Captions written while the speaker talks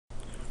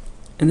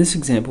In this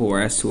example,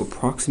 we're asked to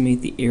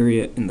approximate the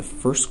area in the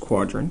first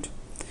quadrant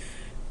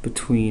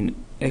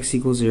between x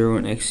equals 0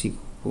 and x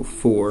equals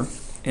 4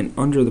 and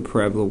under the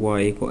parabola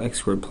y equal x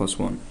squared plus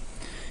 1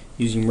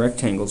 using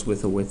rectangles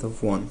with a width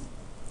of 1.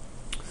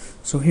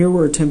 So here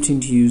we're attempting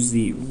to use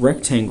the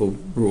rectangle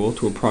rule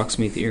to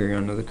approximate the area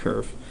under the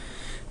curve.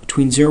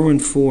 Between 0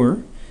 and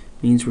 4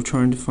 means we're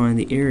trying to find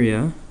the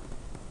area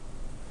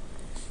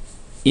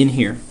in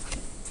here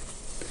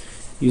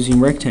using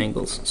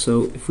rectangles.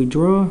 So if we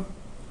draw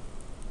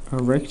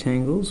our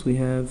rectangles, we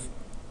have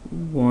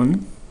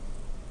 1,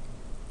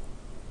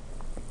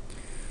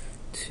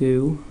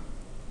 2,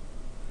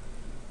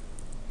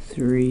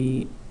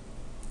 3,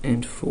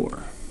 and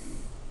 4.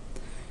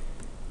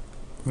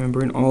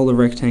 Remembering all the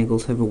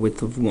rectangles have a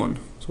width of 1.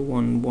 So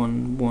 1,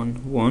 1,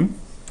 1, 1.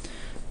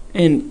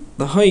 And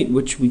the height,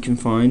 which we can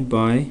find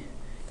by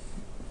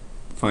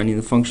finding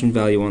the function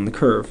value on the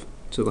curve.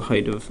 So the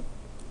height of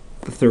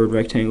the third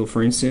rectangle,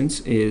 for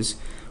instance, is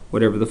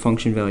whatever the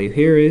function value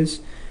here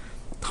is,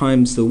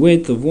 times the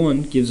width of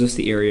 1 gives us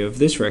the area of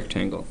this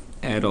rectangle.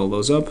 Add all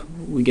those up,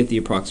 we get the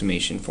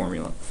approximation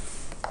formula.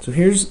 So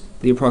here's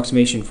the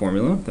approximation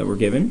formula that we're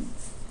given.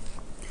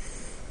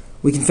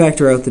 We can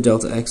factor out the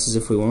delta x's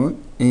if we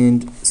want,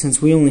 and since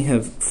we only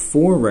have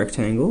 4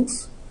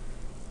 rectangles,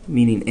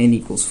 meaning n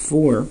equals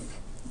 4,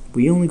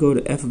 we only go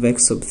to f of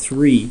x sub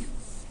 3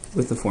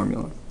 with the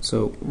formula.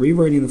 So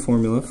rewriting the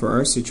formula for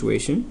our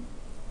situation,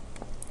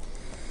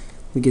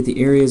 we get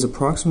the area is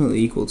approximately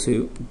equal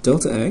to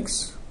delta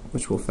x,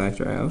 which we'll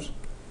factor out,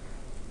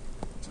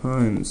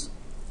 times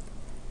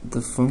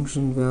the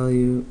function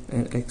value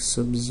at x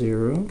sub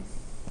 0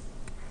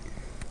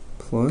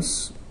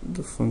 plus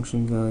the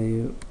function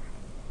value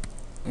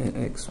at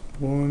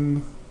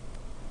x1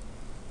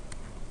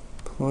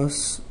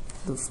 plus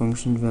the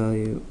function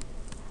value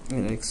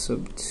at x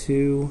sub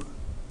 2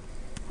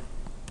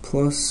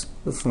 plus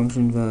the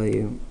function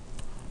value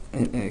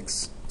at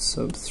x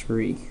sub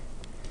 3.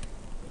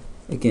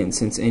 Again,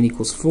 since n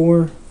equals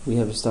 4, we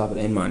have to stop at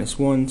n minus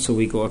 1, so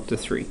we go up to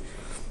 3.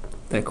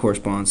 That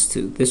corresponds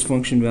to this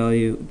function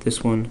value,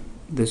 this one,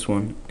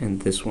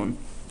 and this one,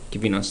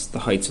 giving us the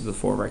heights of the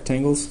 4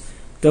 rectangles.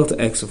 Delta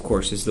x, of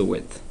course, is the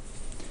width.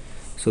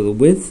 So the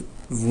width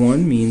of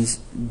 1 means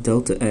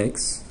delta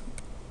x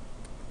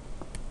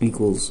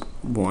equals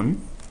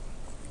 1.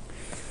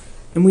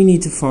 And we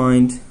need to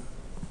find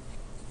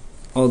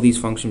all these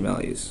function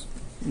values.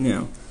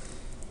 Now,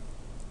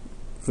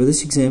 for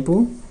this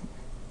example,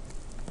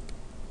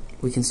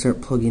 we can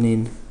start plugging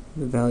in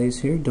the values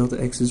here.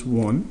 Delta x is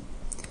 1.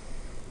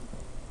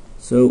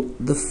 So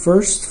the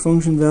first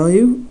function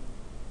value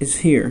is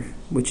here,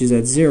 which is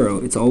at 0.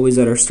 It's always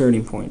at our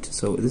starting point.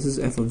 So this is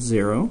f of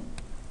 0.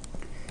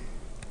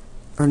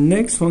 Our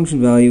next function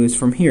value is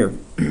from here.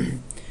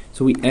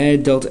 So we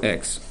add delta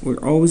x. We're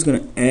always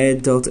going to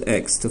add delta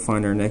x to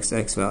find our next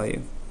x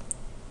value,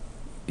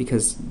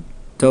 because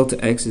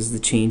delta x is the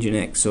change in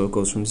x. So it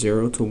goes from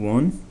 0 to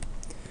 1,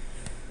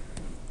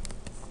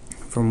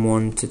 from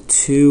 1 to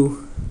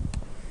 2,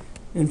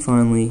 and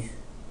finally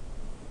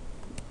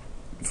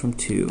from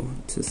 2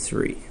 to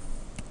 3.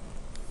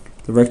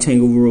 The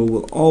rectangle rule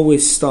will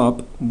always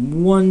stop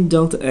 1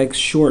 delta x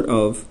short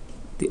of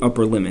the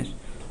upper limit,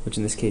 which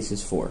in this case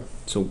is 4.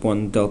 So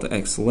 1 delta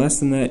x less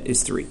than that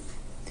is 3.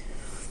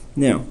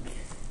 Now,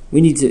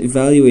 we need to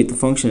evaluate the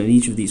function at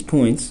each of these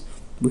points.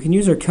 We can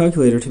use our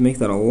calculator to make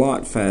that a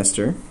lot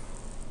faster.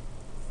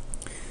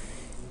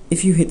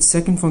 If you hit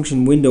second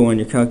function window on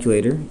your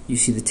calculator, you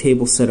see the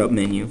table setup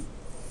menu.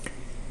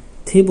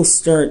 Table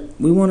start,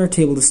 we want our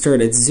table to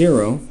start at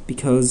 0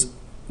 because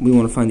we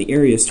want to find the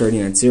area starting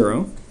at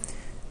 0.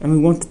 And we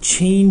want the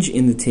change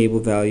in the table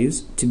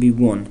values to be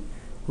 1.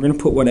 We're going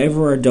to put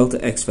whatever our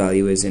delta x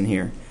value is in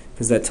here,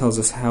 because that tells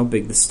us how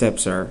big the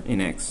steps are in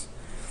x.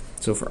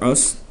 So for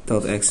us,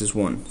 delta x is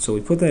 1. So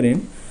we put that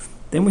in.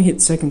 Then we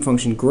hit second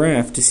function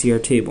graph to see our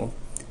table.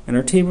 And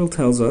our table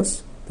tells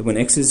us that when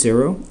x is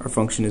 0, our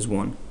function is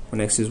 1. When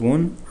x is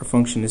 1, our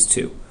function is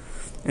 2.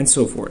 And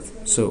so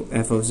forth. So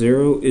f of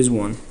 0 is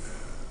 1.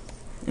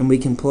 And we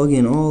can plug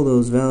in all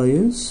those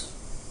values.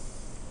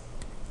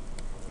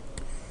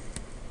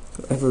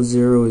 So f of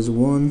 0 is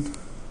 1,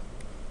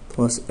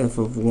 plus f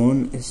of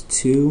 1 is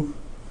 2,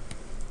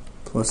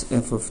 plus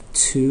f of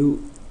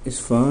 2 is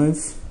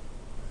 5,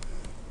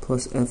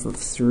 plus f of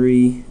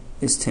 3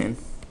 is 10.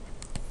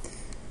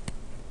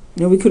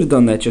 Now we could have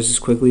done that just as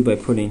quickly by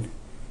putting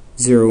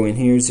 0 in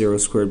here. 0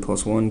 squared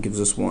plus 1 gives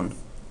us 1.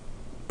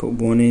 Put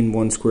 1 in,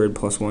 1 squared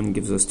plus 1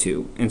 gives us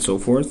 2, and so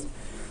forth.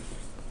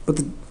 But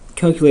the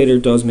calculator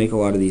does make a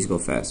lot of these go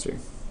faster.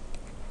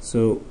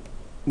 So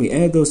we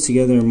add those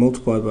together and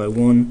multiply by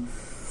 1,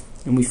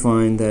 and we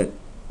find that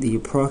the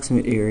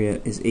approximate area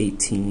is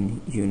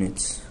 18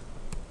 units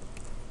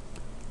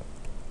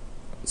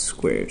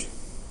squared.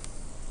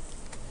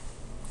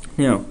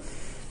 Now,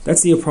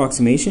 that's the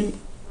approximation.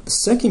 The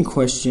second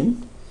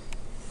question,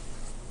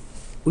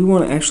 we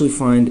want to actually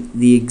find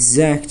the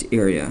exact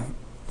area.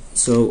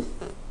 So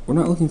we're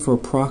not looking for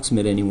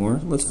approximate anymore.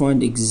 Let's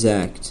find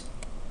exact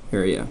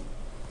area.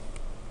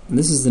 And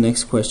this is the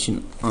next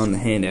question on the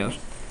handout.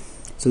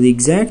 So the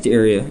exact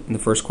area in the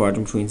first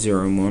quadrant between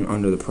 0 and 1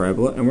 under the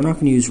parabola, and we're not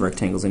going to use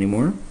rectangles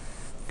anymore.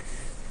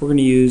 We're going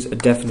to use a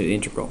definite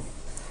integral.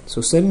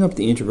 So setting up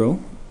the integral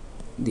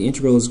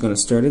is going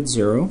to start at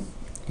 0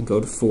 and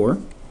go to 4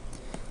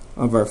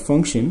 of our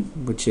function,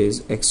 which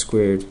is x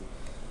squared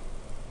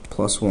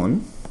plus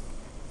 1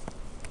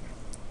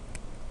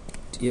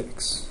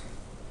 dx.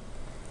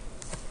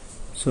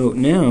 So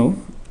now,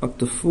 up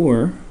to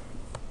 4,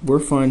 we're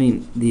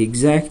finding the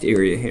exact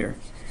area here.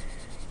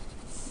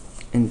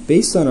 And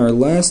based on our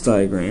last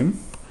diagram,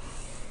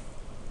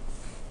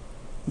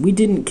 we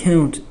didn't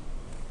count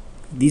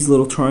these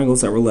little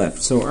triangles that were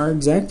left. So our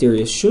exact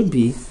area should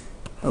be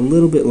a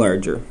little bit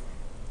larger.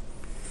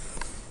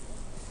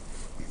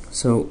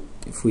 So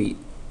if we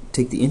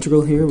take the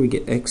integral here, we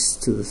get x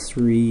to the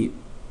 3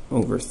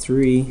 over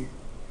 3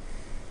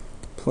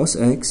 plus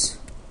x.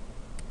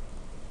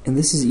 And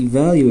this is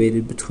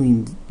evaluated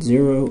between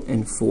 0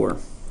 and 4.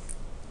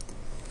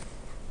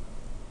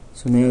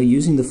 So now,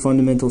 using the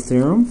fundamental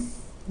theorem,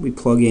 we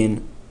plug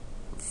in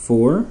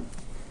 4.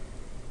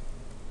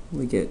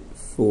 We get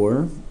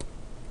 4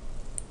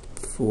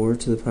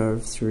 to the power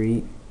of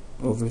 3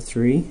 over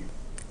 3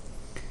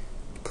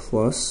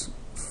 plus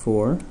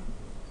 4.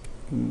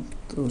 And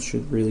those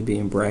should really be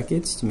in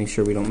brackets to make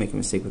sure we don't make a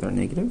mistake with our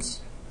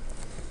negatives.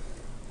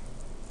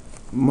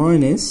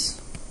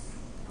 Minus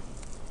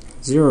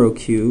 0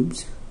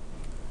 cubed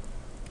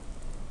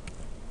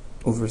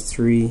over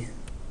 3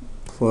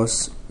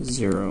 plus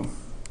 0.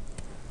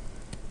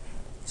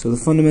 So the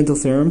fundamental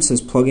theorem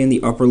says plug in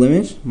the upper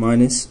limit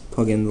minus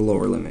plug in the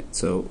lower limit.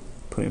 So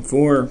put in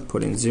 4,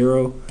 put in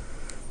 0.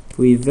 If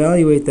we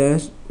evaluate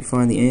that, we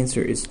find the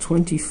answer is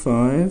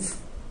 25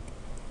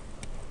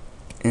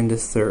 and a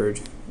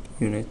third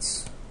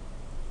units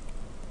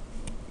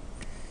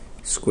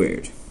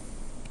squared,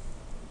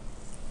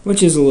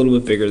 which is a little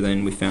bit bigger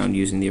than we found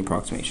using the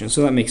approximation,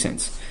 so that makes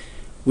sense.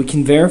 We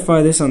can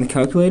verify this on the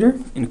calculator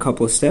in a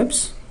couple of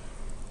steps.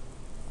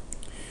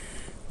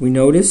 We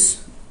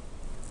notice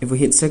if we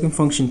hit second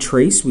function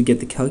trace, we get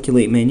the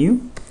calculate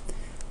menu.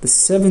 The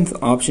seventh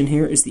option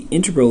here is the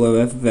integral of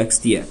f of x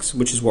dx,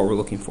 which is what we're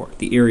looking for,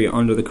 the area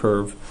under the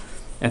curve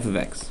f of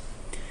x.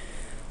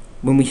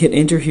 When we hit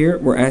enter here,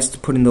 we're asked to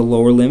put in the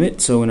lower limit,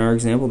 so in our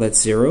example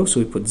that's 0, so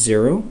we put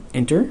 0,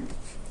 enter.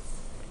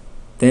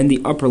 Then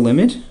the upper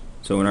limit,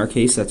 so in our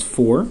case that's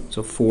 4,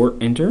 so 4,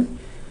 enter.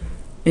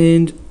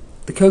 And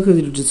the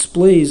calculator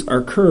displays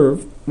our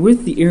curve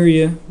with the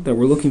area that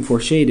we're looking for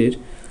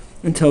shaded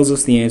and tells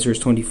us the answer is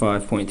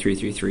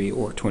 25.333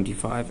 or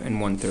 25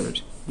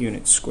 1/3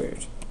 units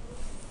squared.